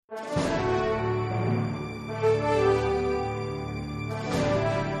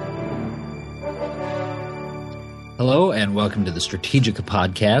Hello, and welcome to the Strategica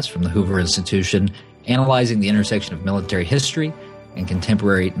podcast from the Hoover Institution, analyzing the intersection of military history and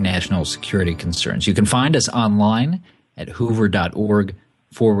contemporary national security concerns. You can find us online at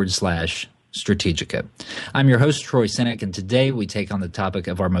hoover.org/Strategica. I'm your host, Troy Senek, and today we take on the topic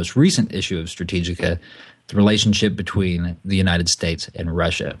of our most recent issue of Strategica, the relationship between the United States and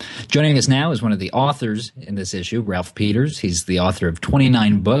Russia. Joining us now is one of the authors in this issue, Ralph Peters. He's the author of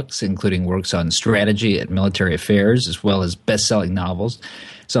 29 books, including works on strategy and military affairs, as well as best-selling novels.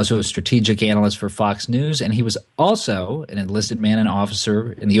 He's also a strategic analyst for Fox News, and he was also an enlisted man and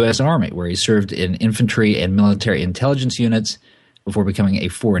officer in the U.S. Army, where he served in infantry and military intelligence units before becoming a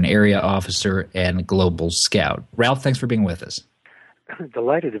foreign area officer and global scout. Ralph, thanks for being with us.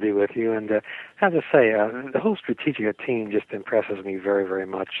 Delighted to be with you, and as I say, the whole Strategica team just impresses me very, very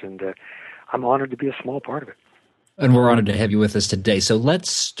much, and I'm honored to be a small part of it. And we're honored to have you with us today. So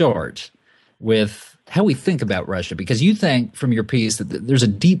let's start with how we think about Russia, because you think from your piece that there's a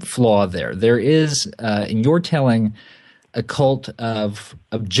deep flaw there. There is, in your telling, a cult of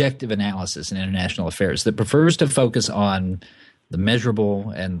objective analysis in international affairs that prefers to focus on the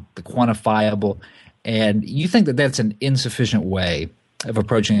measurable and the quantifiable, and you think that that's an insufficient way of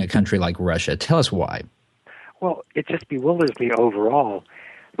approaching a country like Russia. Tell us why. Well, it just bewilders me overall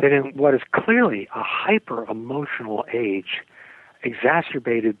that in what is clearly a hyper-emotional age,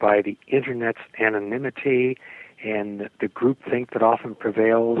 exacerbated by the Internet's anonymity and the groupthink that often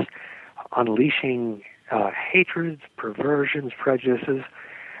prevails, unleashing hatreds, perversions, prejudices,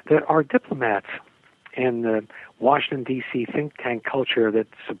 that our diplomats and the Washington, D.C. think tank culture that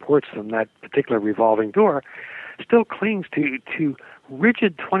supports them, that particular revolving door, still clings to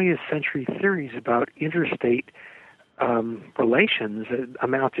rigid 20th century theories about interstate relations that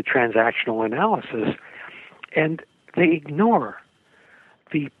amount to transactional analysis, and they ignore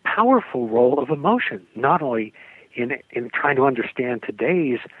the powerful role of emotion, not only in trying to understand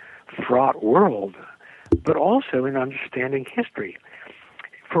today's fraught world, but also in understanding history.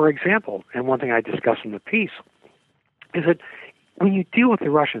 For example, and one thing I discuss in the piece, is that when you deal with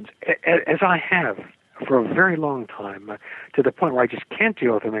the Russians, as I have for a very long time, to the point where I just can't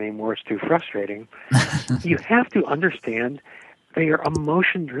deal with them anymore, it's too frustrating, you have to understand they are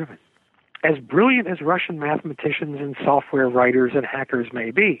emotion-driven. As brilliant as Russian mathematicians and software writers and hackers may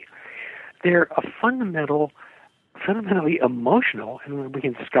be, they're a fundamentally emotional, and we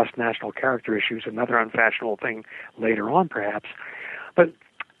can discuss national character issues, another unfashionable thing later on perhaps, but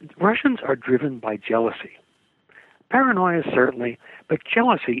Russians are driven by jealousy. Paranoia, certainly, but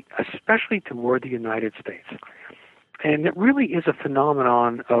jealousy, especially toward the United States. And it really is a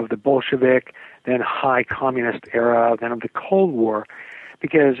phenomenon of the Bolshevik, then high communist era, then of the Cold War,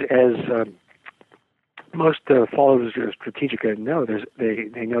 because as most followers of Strategica know,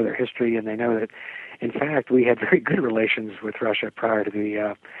 they know their history, and they know that, in fact, we had very good relations with Russia prior to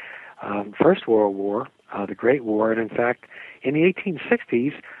the First World War, the Great War, and in fact, in the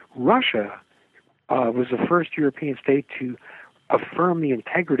 1860s, Russia was the first European state to affirm the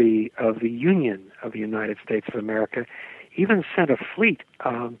integrity of the Union of the United States of America, even sent a fleet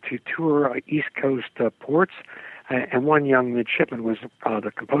to tour East Coast ports, and one young midshipman was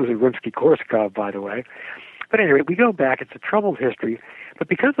the composer Rimsky-Korsakov, by the way. But anyway, we go back, it's a troubled history, but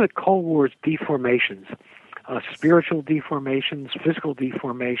because of the Cold War's deformations, spiritual deformations, physical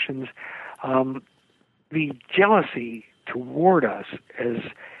deformations, the jealousy toward us is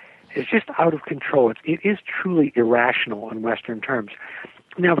just out of control. It is truly irrational in Western terms.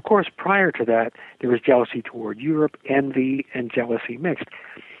 Now, of course, prior to that, there was jealousy toward Europe, envy, and jealousy mixed.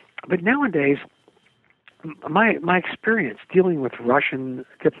 But nowadays, my experience dealing with Russian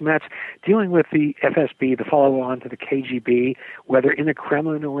diplomats, dealing with the FSB, the follow-on to the KGB, whether in the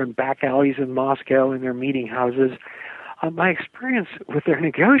Kremlin or in back alleys in Moscow, in their meeting houses, my experience with their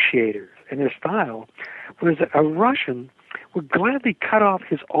negotiators and their style was that a Russian would gladly cut off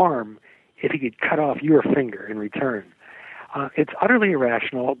his arm if he could cut off your finger in return. It's utterly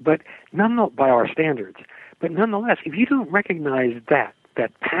irrational, but by our standards. But nonetheless, if you don't recognize that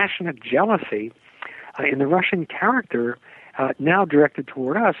passionate jealousy in the Russian character now directed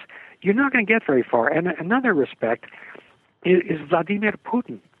toward us, you're not going to get very far. And another respect is Vladimir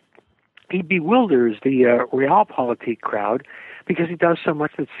Putin. He bewilders the realpolitik crowd because he does so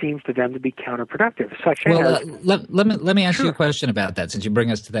much that seems to them to be counterproductive. Let me ask you a question about that, since you bring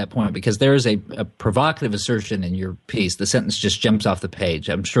us to that point, because there is a provocative assertion in your piece. The sentence just jumps off the page.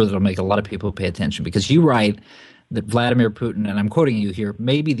 I'm sure that'll make a lot of people pay attention, because you write that Vladimir Putin, and I'm quoting you here,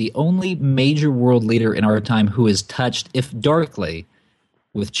 may be the only major world leader in our time who is touched, if darkly,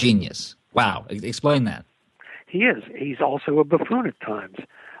 with genius. Wow. Explain that. He is. He's also a buffoon at times.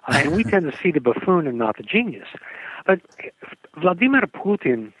 And we tend to see the buffoon and not the genius. But Vladimir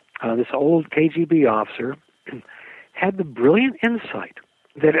Putin, this old KGB officer, had the brilliant insight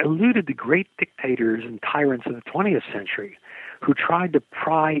that eluded the great dictators and tyrants of the 20th century who tried to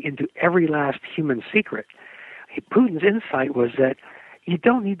pry into every last human secret. Putin's insight was that you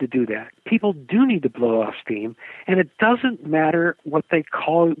don't need to do that. People do need to blow off steam, and it doesn't matter what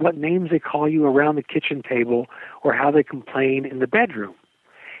names they call you around the kitchen table or how they complain in the bedroom.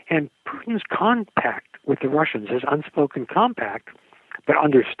 And Putin's compact with the Russians, his unspoken compact, but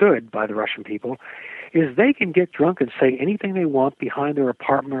understood by the Russian people, is they can get drunk and say anything they want behind their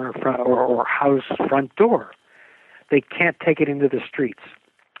apartment or house front door. They can't take it into the streets.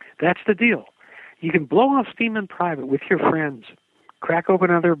 That's the deal. You can blow off steam in private with your friends, crack open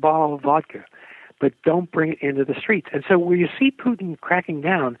another bottle of vodka, but don't bring it into the streets. And so where you see Putin cracking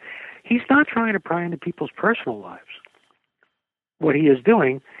down, he's not trying to pry into people's personal lives. What he is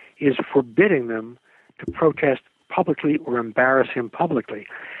doing is forbidding them to protest publicly or embarrass him publicly.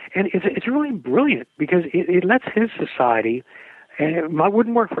 And it's really brilliant because it lets his society, and it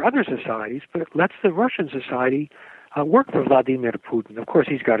wouldn't work for other societies, but it lets the Russian society work for Vladimir Putin. Of course,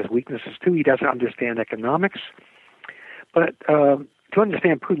 he's got his weaknesses too. He doesn't understand economics. But to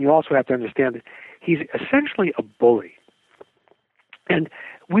understand Putin, you also have to understand that he's essentially a bully. And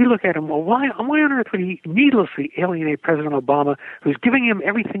we look at him, well, why on earth would he needlessly alienate President Obama, who's giving him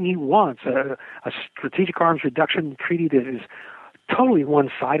everything he wants, a strategic arms reduction treaty that is totally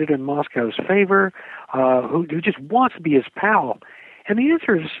one-sided in Moscow's favor, who just wants to be his pal? And the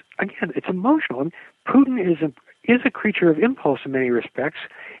answer is, again, it's emotional. I mean, Putin is a creature of impulse in many respects,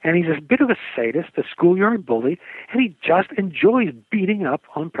 and he's a bit of a sadist, a schoolyard bully, and he just enjoys beating up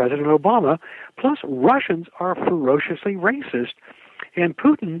on President Obama. Plus, Russians are ferociously racist, and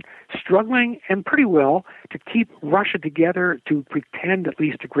Putin struggling, and pretty well, to keep Russia together, to pretend at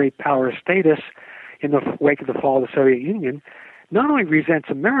least a great power status in the wake of the fall of the Soviet Union, not only resents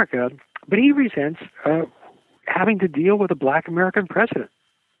America, but he resents having to deal with a black American president.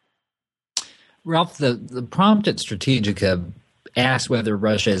 Ralph, the prompt at Strategica asked whether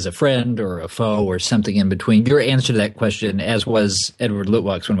Russia is a friend or a foe or something in between. Your answer to that question, as was Edward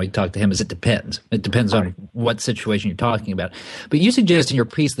Luttwak's when we talked to him, is it depends. It depends on what situation you're talking about. But you suggest in your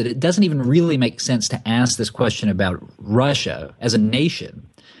piece that it doesn't even really make sense to ask this question about Russia as a nation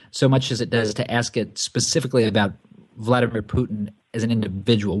so much as it does to ask it specifically about Vladimir Putin as an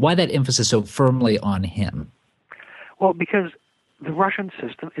individual. Why that emphasis so firmly on him? Well, because the Russian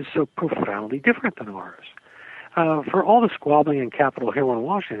system is so profoundly different than ours. For all the squabbling in Capitol Hill in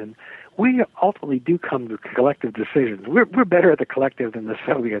Washington, we ultimately do come to collective decisions. We're better at the collective than the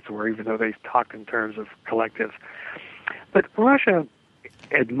Soviets were, even though they talked in terms of collectives. But Russia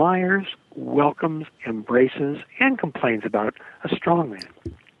admires, welcomes, embraces, and complains about a strongman.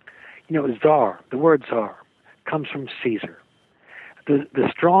 You know, Tsar, the word Tsar, comes from Caesar. The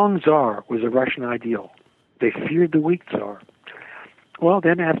strong Tsar was a Russian ideal. They feared the weak Tsar. Well,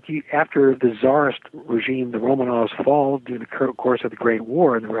 then after the Tsarist regime, the Romanovs fall during the course of the Great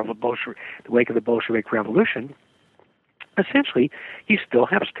War and the wake of the Bolshevik Revolution, essentially you still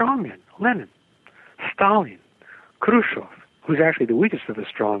have strongmen: Lenin, Stalin, Khrushchev, who's actually the weakest of the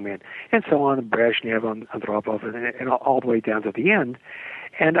strongmen, and so on, Brezhnev, Andropov, and all the way down to the end.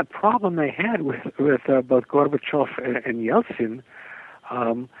 And a problem they had with both Gorbachev and Yeltsin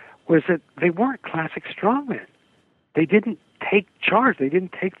was that they weren't classic strongmen. They didn't take charge. They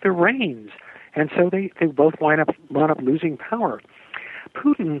didn't take the reins. And so they both wound up losing power.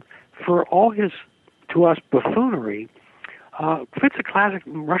 Putin, for all his, to us, buffoonery, fits a classic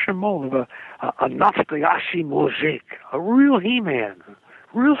Russian mold of a nastoyashi muzhik, a real He-Man,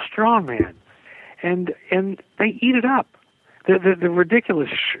 real strong man. And they eat it up. The ridiculous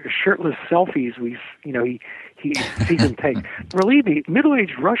shirtless selfies he sees him take. Believe me,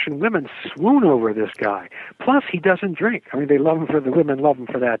 middle-aged Russian women swoon over this guy. Plus, he doesn't drink. I mean, the women love him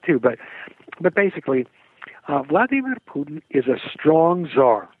for that too. But basically, Vladimir Putin is a strong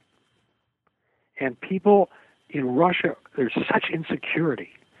czar, and people in Russia, there's such insecurity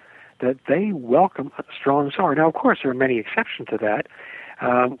that they welcome a strong czar. Now, of course, there are many exceptions to that,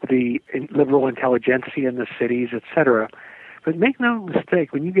 the liberal intelligentsia in the cities, etc. But make no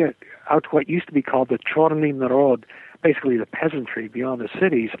mistake, when you get out to what used to be called the Chorny Narod, basically the peasantry beyond the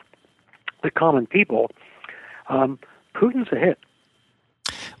cities, the common people, Putin's a hit.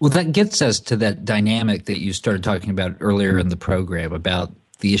 Well, that gets us to that dynamic that you started talking about earlier in the program about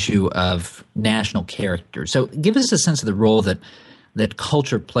the issue of national character. So give us a sense of the role that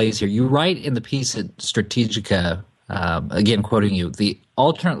culture plays here. You write in the piece at Strategica again quoting you, the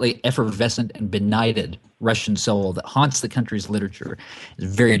alternately effervescent and benighted Russian soul that haunts the country's literature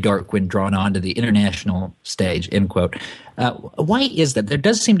is very dark when drawn onto the international stage, end quote. Why is that? There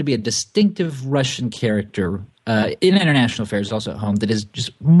does seem to be a distinctive Russian character in international affairs, also at home, that is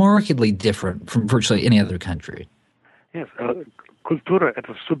just markedly different from virtually any other country. Yes, kultura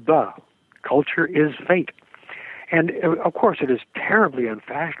это судьба. Culture is fate. And, of course, it is terribly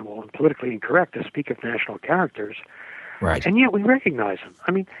unfashionable and politically incorrect to speak of national characters. Right. And yet we recognize them.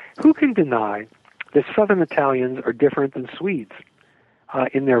 I mean, who can deny that Southern Italians are different than Swedes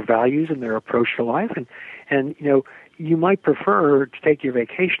in their values and their approach to life? And you know, you might prefer to take your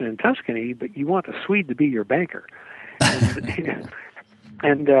vacation in Tuscany, but you want a Swede to be your banker.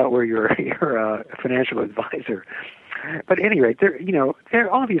 And or your financial advisor. But at any rate,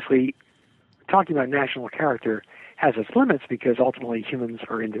 they're obviously talking about national character has its limits because ultimately humans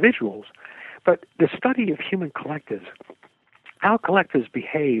are individuals. But the study of human collectives, how collectives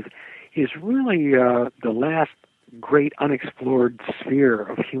behave, is really the last great unexplored sphere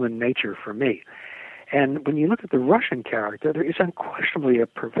of human nature for me. And when you look at the Russian character, there is unquestionably a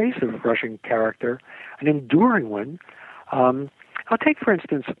pervasive Russian character, an enduring one. I'll take, for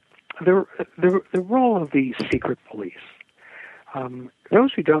instance, the role of the secret police.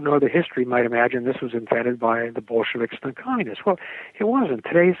 Those who don't know the history might imagine this was invented by the Bolsheviks and the communists. Well, it wasn't.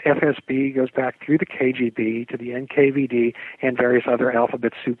 Today's FSB goes back through the KGB to the NKVD and various other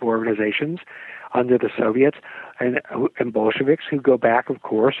alphabet soup organizations under the Soviets and Bolsheviks, who go back, of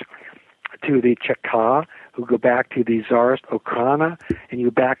course, to the Cheka, who go back to the Tsarist Okhrana, and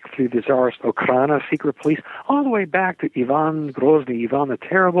you back through the Tsarist Okhrana secret police, all the way back to Ivan Grozny, Ivan the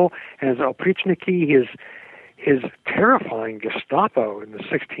Terrible, and his Oprichniki, his terrifying Gestapo in the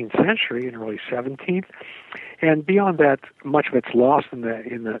 16th century and early 17th, and beyond that, much of it's lost in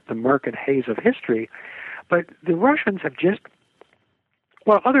the murk and haze of history. But the Russians have just,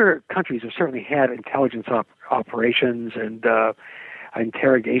 well, other countries have certainly had intelligence operations and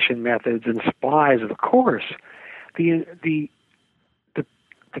interrogation methods and spies, of course. The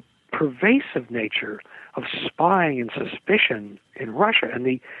pervasive nature of spying and suspicion in Russia and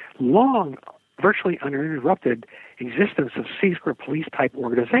the long, virtually uninterrupted existence of secret police type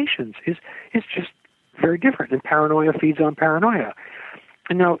organizations is just very different, and paranoia feeds on paranoia.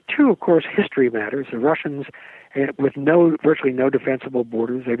 And now, too, of course, history matters. The Russians, with virtually no defensible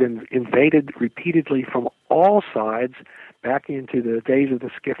borders, they've been invaded repeatedly from all sides back into the days of the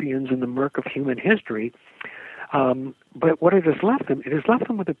Scythians and the murk of human history. But what it has left them, it has left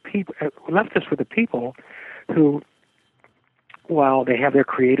them with left us with the people who, while they have their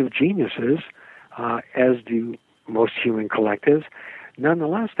creative geniuses, as do most human collectives,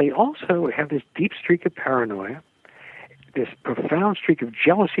 nonetheless, they also have this deep streak of paranoia, this profound streak of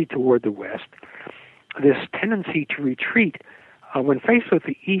jealousy toward the West, this tendency to retreat. When faced with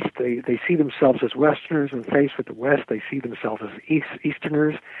the East, they see themselves as Westerners. When faced with the West, they see themselves as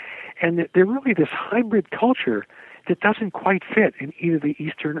Easterners. And they're really this hybrid culture that doesn't quite fit in either the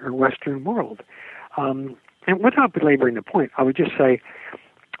Eastern or Western world. And without belaboring the point, I would just say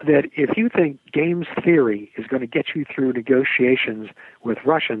that if you think games theory is going to get you through negotiations with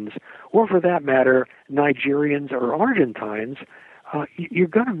Russians, or for that matter, Nigerians or Argentines, you're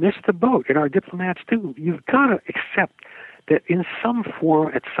going to miss the boat, and our diplomats too. You've got to accept that in some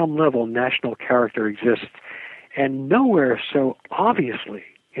form, at some level, national character exists, and nowhere so obviously,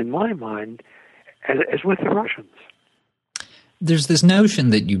 in my mind, as with the Russians. There's this notion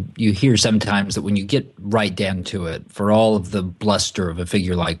that you hear sometimes that when you get right down to it, for all of the bluster of a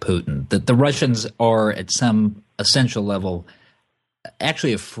figure like Putin, that the Russians are at some essential level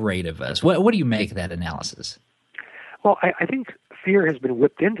actually afraid of us. What do you make of that analysis? Well, I think fear has been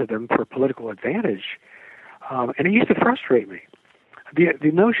whipped into them for political advantage, and it used to frustrate me.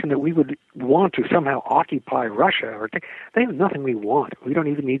 The notion that we would want to somehow occupy Russia, or they have nothing we want. We don't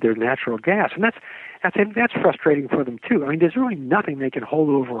even need their natural gas, and that's frustrating for them too. I mean, there's really nothing they can hold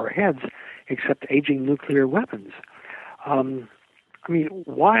over our heads except aging nuclear weapons. I mean,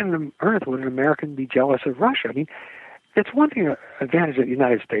 why on earth would an American be jealous of Russia? I mean, it's one thing, advantage that the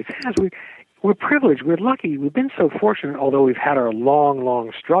United States has. We're privileged. We're lucky. We've been so fortunate, although we've had our long,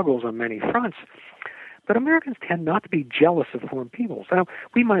 long struggles on many fronts. But Americans tend not to be jealous of foreign peoples. Now,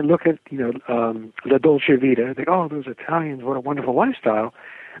 we might look at, La Dolce Vita, think, oh, those Italians, what a wonderful lifestyle.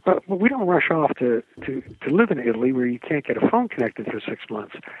 But we don't rush off to live in Italy where you can't get a phone connected for 6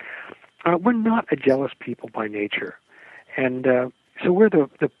 months. We're not a jealous people by nature. And so we're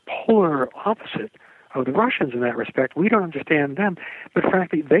the polar opposite of the Russians in that respect. We don't understand them, but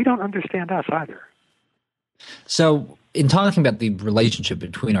frankly, they don't understand us either. So in talking about the relationship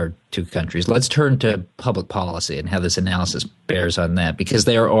between our two countries, let's turn to public policy and how this analysis bears on that. Because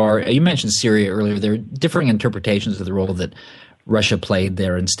there are, you mentioned Syria earlier, there are differing interpretations of the role that Russia played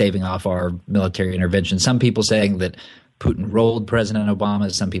there in staving off our military intervention. Some people saying that Putin rolled President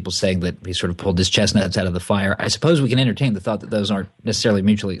Obama, some people saying that he sort of pulled his chestnuts out of the fire. I suppose we can entertain the thought that those aren't necessarily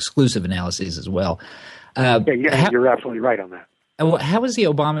mutually exclusive analyses as well. You're absolutely right on that. How is the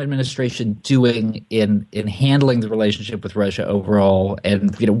Obama administration doing in handling the relationship with Russia overall?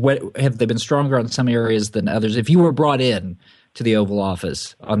 And what have they been stronger on some areas than others? If you were brought in to the Oval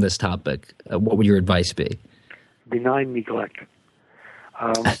Office on this topic, what would your advice be? Benign neglect.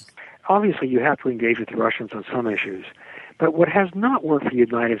 Obviously, you have to engage with the Russians on some issues. But what has not worked for the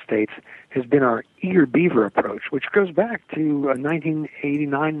United States has been our eager beaver approach, which goes back to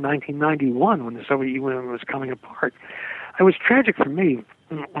 1989, 1991, when the Soviet Union was coming apart. It was tragic for me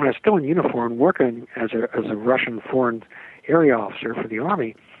when I was still in uniform, working as a Russian foreign area officer for the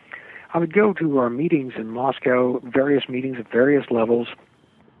Army. I would go to our meetings in Moscow, various meetings at various levels,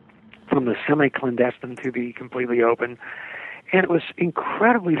 from the semi-clandestine to the completely open. And it was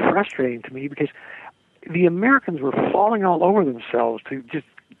incredibly frustrating to me because the Americans were falling all over themselves to just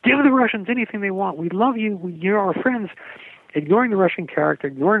give the Russians anything they want. We love you. You're our friends. Ignoring the Russian character,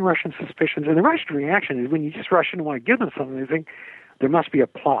 ignoring Russian suspicions. And the Russian reaction is when you just rush in and want to give them something, they think there must be a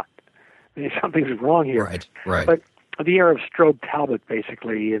plot. Something's wrong here. Right. But the era of Strobe Talbot,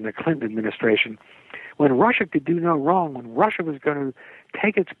 basically, in the Clinton administration, when Russia could do no wrong, when Russia was going to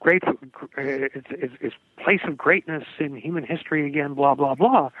take its place of greatness in human history again, blah, blah,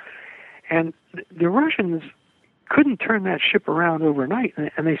 blah. And the Russians couldn't turn that ship around overnight,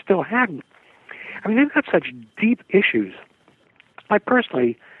 and they still hadn't. I mean, they've got such deep issues. I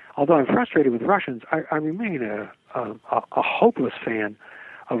personally, although I'm frustrated with Russians, I remain a hopeless fan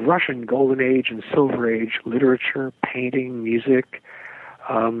of Russian Golden Age and Silver Age literature, painting, music.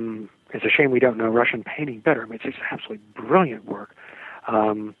 It's a shame we don't know Russian painting better. I mean, it's just absolutely brilliant work,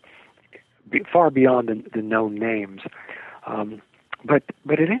 far beyond the known names. But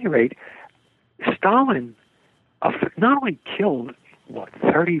at any rate, Stalin not only killed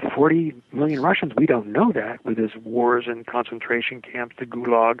 30, 40 million Russians. We don't know that with his wars and concentration camps, the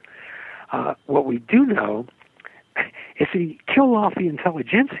Gulag. What we do know is he killed off the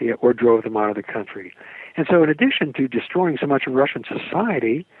intelligentsia or drove them out of the country. And so in addition to destroying so much of Russian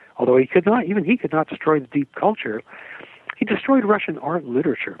society, although he could not destroy the deep culture, he destroyed Russian art and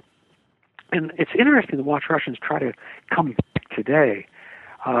literature. And it's interesting to watch Russians try to come back today.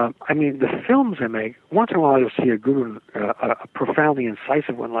 I mean, the films they make, once in a while you'll see a profoundly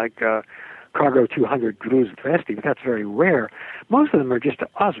incisive one like Cargo 200, Gruz Vesti, but that's very rare. Most of them are just, to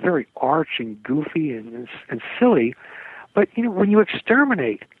us, very arch and goofy and silly. But, when you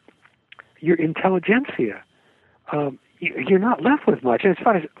exterminate your intelligentsia, you're not left with much. And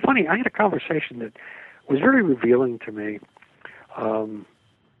it's funny, I had a conversation that was very revealing to me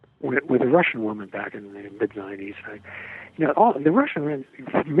with a Russian woman back in the mid-'90s. All the Russian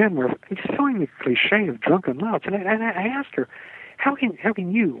men were showing the cliche of drunken louts, and I asked her, how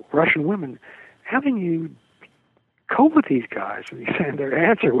can you, Russian women, how can you cope with these guys? And their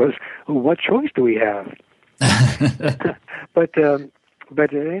answer was, well, what choice do we have? But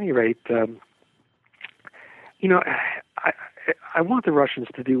at any rate, I want the Russians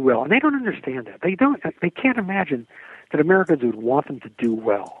to do well, and they don't understand that. They can't imagine that Americans would want them to do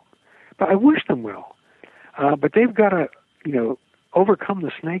well. But I wish them well. But they've got to, overcome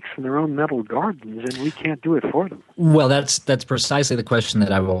the snakes in their own metal gardens, and we can't do it for them. Well, that's precisely the question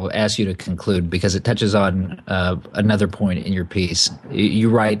that I will ask you to conclude, because it touches on another point in your piece. You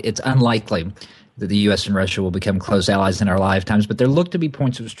write, it's unlikely that the U.S. and Russia will become close allies in our lifetimes, but there look to be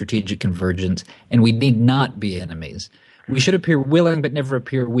points of strategic convergence, and we need not be enemies. We should appear willing but never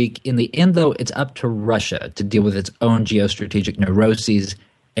appear weak. In the end, though, it's up to Russia to deal with its own geostrategic neuroses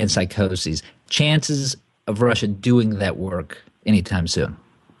and psychoses. Chances of Russia doing that work anytime soon?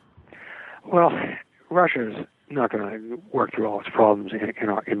 Well, Russia's not going to work through all its problems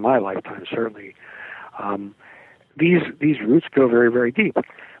in my lifetime, certainly. These roots go very, very deep.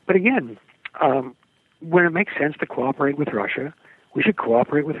 But again, when it makes sense to cooperate with Russia, we should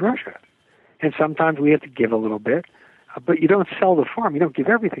cooperate with Russia. And sometimes we have to give a little bit, but you don't sell the farm. You don't give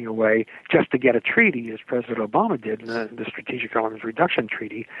everything away just to get a treaty, as President Obama did in the Strategic Arms Reduction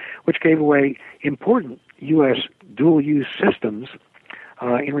Treaty, which gave away important U.S. dual-use systems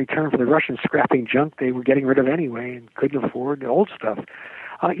in return for the Russians scrapping junk they were getting rid of anyway and couldn't afford the old stuff.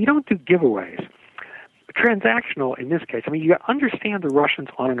 You don't do giveaways. Transactional in this case, you understand the Russians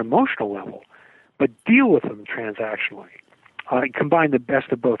on an emotional level, but deal with them transactionally. Combine the best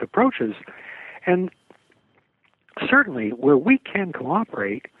of both approaches. And certainly where we can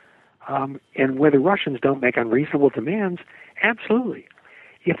cooperate, and where the Russians don't make unreasonable demands, absolutely.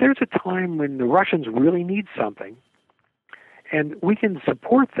 If there's a time when the Russians really need something, and we can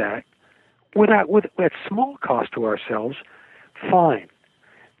support that at small cost to ourselves, fine.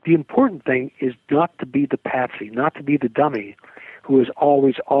 The important thing is not to be the patsy, not to be the dummy who is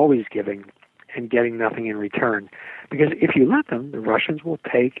always giving and getting nothing in return. Because if you let them, the Russians will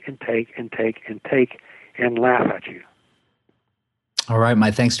take and take and take and take and laugh at you. All right. My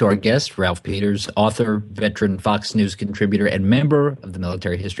thanks to our guest, Ralph Peters, author, veteran Fox News contributor, and member of the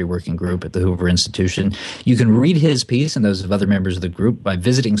Military History Working Group at the Hoover Institution. You can read his piece and those of other members of the group by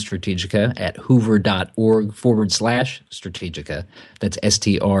visiting Strategica at hoover.org/Strategica. That's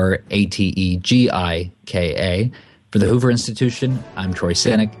STRATEGIKA. For the Hoover Institution, I'm Troy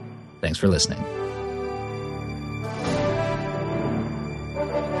Senik. Thanks for listening.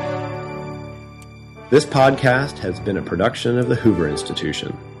 This podcast has been a production of the Hoover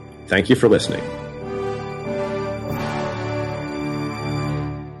Institution. Thank you for listening.